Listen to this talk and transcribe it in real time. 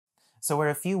So we're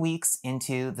a few weeks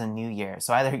into the new year.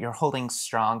 So either you're holding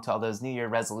strong to all those New Year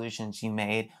resolutions you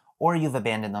made, or you've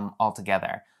abandoned them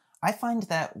altogether. I find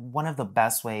that one of the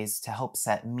best ways to help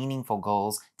set meaningful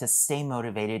goals, to stay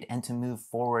motivated, and to move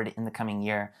forward in the coming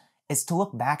year is to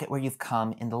look back at where you've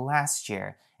come in the last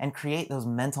year and create those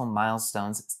mental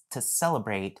milestones to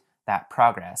celebrate that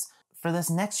progress. For this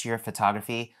next year of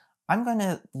photography, I'm going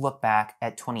to look back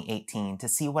at 2018 to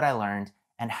see what I learned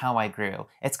and how I grew.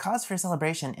 It's cause for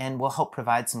celebration and will help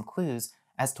provide some clues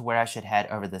as to where I should head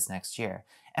over this next year.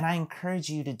 And I encourage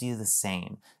you to do the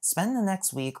same. Spend the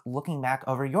next week looking back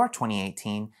over your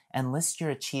 2018 and list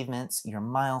your achievements, your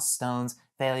milestones,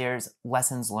 failures,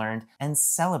 lessons learned, and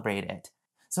celebrate it.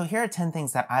 So here are 10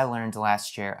 things that I learned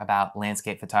last year about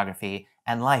landscape photography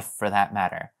and life for that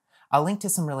matter. I'll link to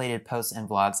some related posts and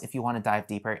vlogs if you want to dive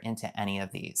deeper into any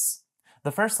of these.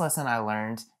 The first lesson I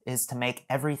learned is to make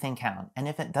everything count, and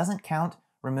if it doesn't count,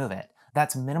 remove it.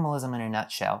 That's minimalism in a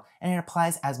nutshell, and it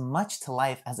applies as much to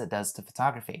life as it does to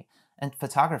photography. And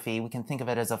photography, we can think of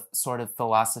it as a sort of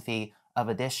philosophy of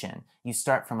addition. You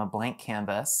start from a blank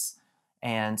canvas,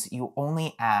 and you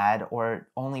only add or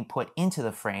only put into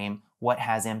the frame what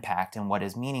has impact and what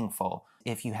is meaningful.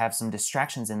 If you have some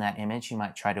distractions in that image, you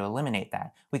might try to eliminate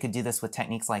that. We could do this with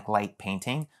techniques like light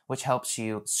painting, which helps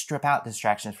you strip out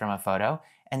distractions from a photo,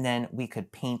 and then we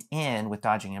could paint in with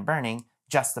dodging and burning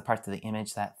just the parts of the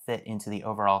image that fit into the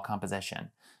overall composition.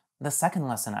 The second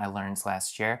lesson I learned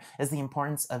last year is the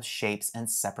importance of shapes and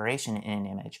separation in an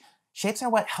image. Shapes are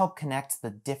what help connect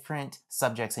the different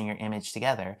subjects in your image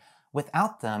together.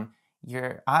 Without them,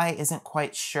 your eye isn't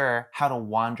quite sure how to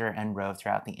wander and rove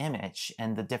throughout the image,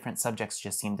 and the different subjects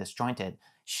just seem disjointed.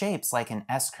 Shapes like an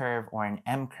S-curve or an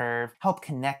M-curve help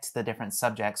connect the different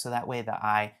subjects so that way the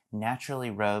eye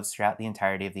naturally roves throughout the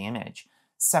entirety of the image.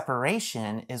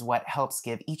 Separation is what helps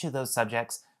give each of those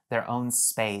subjects their own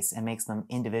space and makes them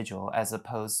individual as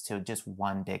opposed to just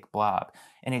one big blob.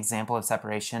 An example of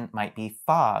separation might be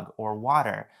fog or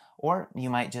water, or you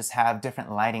might just have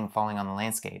different lighting falling on the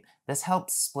landscape. This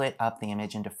helps split up the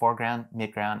image into foreground,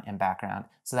 midground, and background,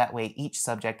 so that way each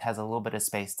subject has a little bit of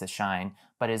space to shine,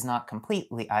 but is not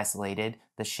completely isolated.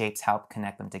 The shapes help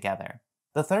connect them together.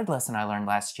 The third lesson I learned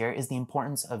last year is the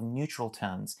importance of neutral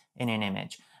tones in an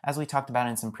image. As we talked about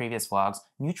in some previous vlogs,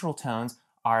 neutral tones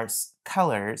are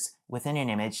colors within an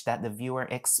image that the viewer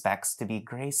expects to be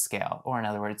grayscale, or in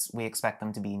other words, we expect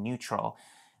them to be neutral.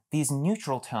 These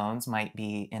neutral tones might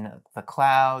be in the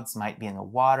clouds, might be in the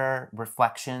water,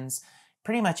 reflections,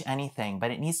 pretty much anything, but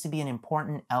it needs to be an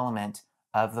important element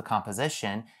of the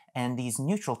composition, and these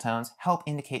neutral tones help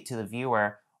indicate to the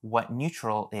viewer what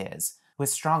neutral is. With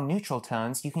strong neutral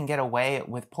tones, you can get away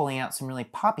with pulling out some really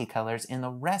poppy colors in the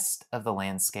rest of the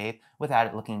landscape without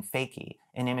it looking fakey.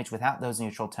 An image without those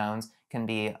neutral tones can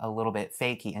be a little bit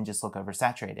fakey and just look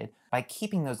oversaturated. By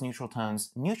keeping those neutral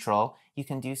tones neutral, you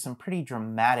can do some pretty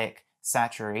dramatic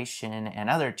saturation and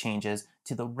other changes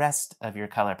to the rest of your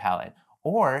color palette.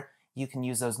 Or you can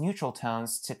use those neutral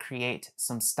tones to create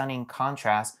some stunning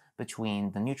contrast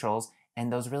between the neutrals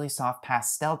and those really soft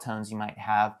pastel tones you might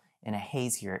have in a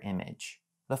hazier image.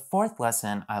 The fourth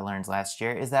lesson I learned last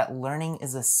year is that learning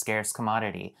is a scarce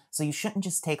commodity. So you shouldn't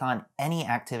just take on any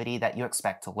activity that you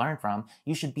expect to learn from.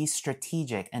 You should be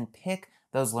strategic and pick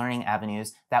those learning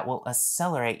avenues that will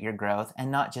accelerate your growth and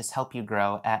not just help you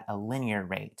grow at a linear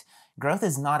rate. Growth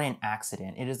is not an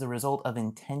accident. It is the result of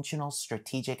intentional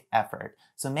strategic effort.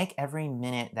 So make every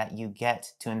minute that you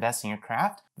get to invest in your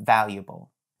craft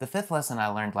valuable. The fifth lesson I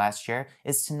learned last year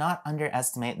is to not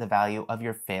underestimate the value of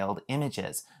your failed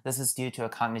images. This is due to a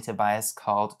cognitive bias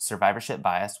called survivorship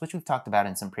bias, which we've talked about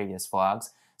in some previous vlogs.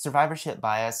 Survivorship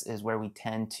bias is where we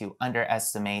tend to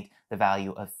underestimate the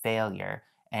value of failure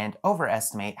and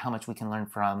overestimate how much we can learn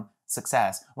from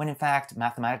success, when in fact,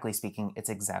 mathematically speaking, it's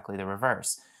exactly the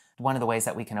reverse. One of the ways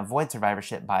that we can avoid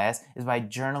survivorship bias is by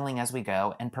journaling as we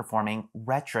go and performing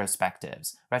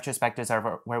retrospectives. Retrospectives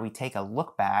are where we take a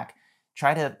look back,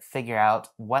 try to figure out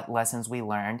what lessons we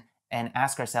learned, and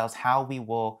ask ourselves how we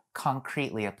will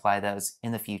concretely apply those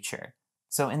in the future.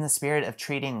 So in the spirit of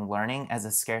treating learning as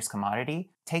a scarce commodity,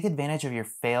 take advantage of your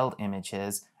failed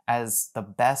images as the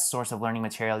best source of learning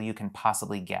material you can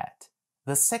possibly get.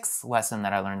 The sixth lesson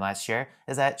that I learned last year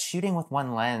is that shooting with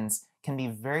one lens can be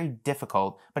very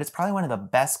difficult, but it's probably one of the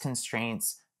best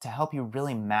constraints to help you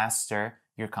really master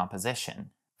your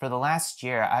composition. For the last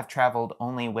year, I've traveled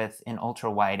only with an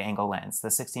ultra-wide angle lens, the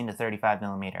 16 to 35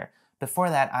 millimeter. Before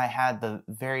that, I had the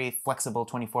very flexible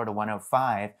 24 to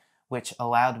 105, which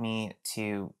allowed me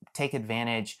to take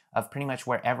advantage of pretty much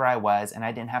wherever I was, and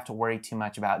I didn't have to worry too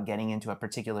much about getting into a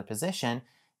particular position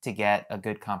to get a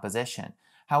good composition.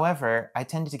 However, I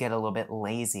tended to get a little bit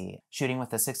lazy. Shooting with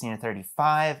the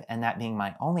 16-35 and that being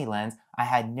my only lens, I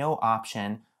had no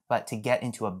option but to get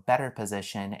into a better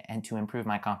position and to improve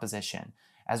my composition.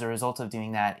 As a result of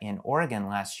doing that in Oregon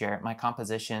last year, my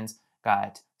compositions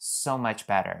got so much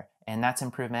better. And that's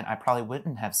improvement I probably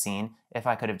wouldn't have seen if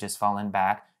I could have just fallen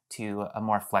back to a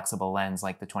more flexible lens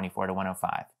like the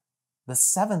 24-105. The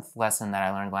seventh lesson that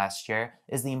I learned last year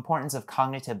is the importance of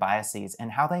cognitive biases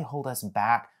and how they hold us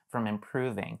back from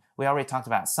improving. We already talked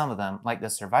about some of them, like the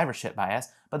survivorship bias,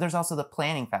 but there's also the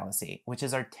planning fallacy, which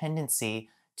is our tendency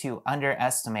to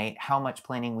underestimate how much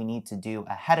planning we need to do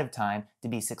ahead of time to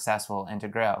be successful and to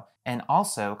grow, and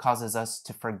also causes us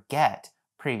to forget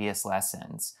previous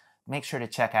lessons. Make sure to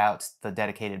check out the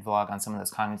dedicated vlog on some of those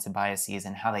cognitive biases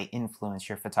and how they influence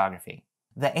your photography.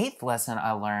 The eighth lesson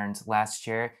I learned last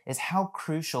year is how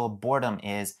crucial boredom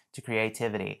is to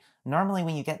creativity. Normally,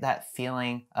 when you get that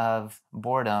feeling of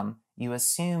boredom, you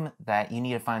assume that you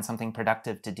need to find something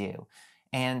productive to do.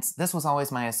 And this was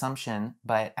always my assumption,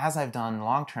 but as I've done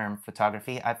long-term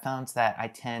photography, I've found that I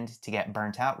tend to get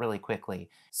burnt out really quickly.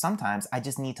 Sometimes I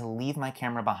just need to leave my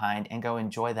camera behind and go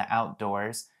enjoy the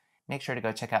outdoors. Make sure to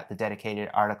go check out the dedicated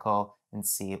article and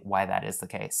see why that is the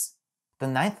case. The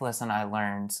ninth lesson I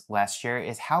learned last year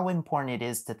is how important it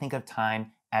is to think of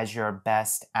time as your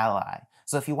best ally.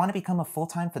 So if you want to become a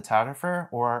full-time photographer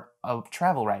or a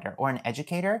travel writer or an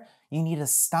educator, you need to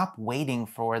stop waiting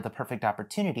for the perfect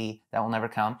opportunity that will never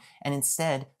come and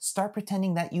instead start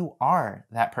pretending that you are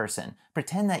that person.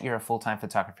 Pretend that you're a full-time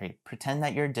photographer. Pretend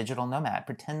that you're a digital nomad.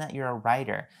 Pretend that you're a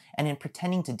writer. And in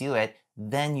pretending to do it,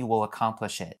 then you will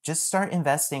accomplish it. Just start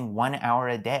investing 1 hour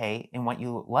a day in what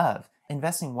you love.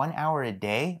 Investing 1 hour a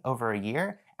day over a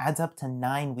year adds up to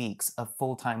 9 weeks of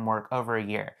full-time work over a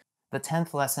year. The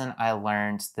 10th lesson I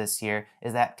learned this year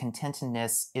is that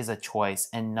contentedness is a choice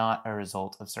and not a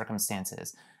result of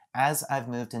circumstances. As I've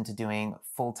moved into doing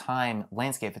full-time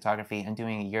landscape photography and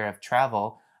doing a year of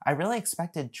travel, I really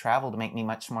expected travel to make me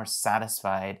much more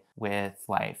satisfied with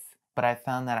life. But I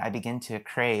found that I begin to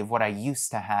crave what I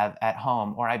used to have at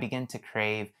home, or I begin to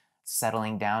crave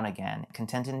settling down again.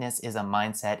 Contentedness is a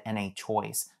mindset and a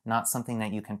choice, not something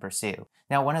that you can pursue.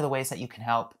 Now, one of the ways that you can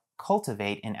help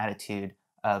cultivate an attitude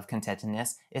of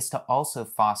contentedness is to also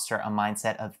foster a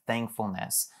mindset of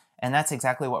thankfulness. And that's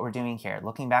exactly what we're doing here.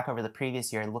 Looking back over the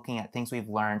previous year, looking at things we've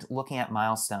learned, looking at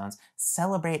milestones,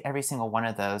 celebrate every single one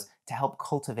of those to help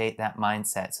cultivate that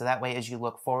mindset. So that way, as you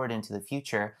look forward into the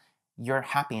future, your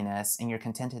happiness and your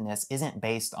contentedness isn't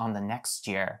based on the next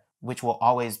year, which will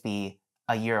always be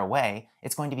a year away.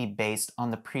 It's going to be based on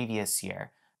the previous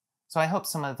year. So I hope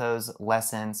some of those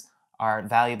lessons are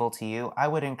valuable to you. I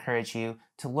would encourage you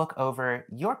to look over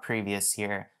your previous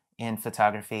year in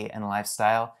photography and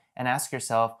lifestyle and ask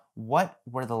yourself, what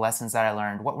were the lessons that I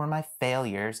learned? What were my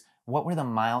failures? What were the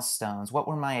milestones? What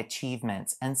were my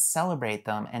achievements? And celebrate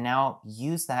them, and now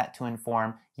use that to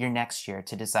inform your next year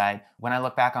to decide, when I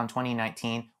look back on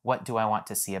 2019, what do I want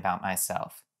to see about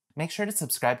myself? Make sure to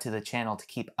subscribe to the channel to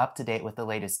keep up to date with the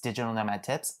latest digital nomad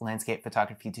tips, landscape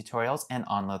photography tutorials, and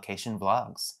on-location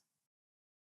vlogs.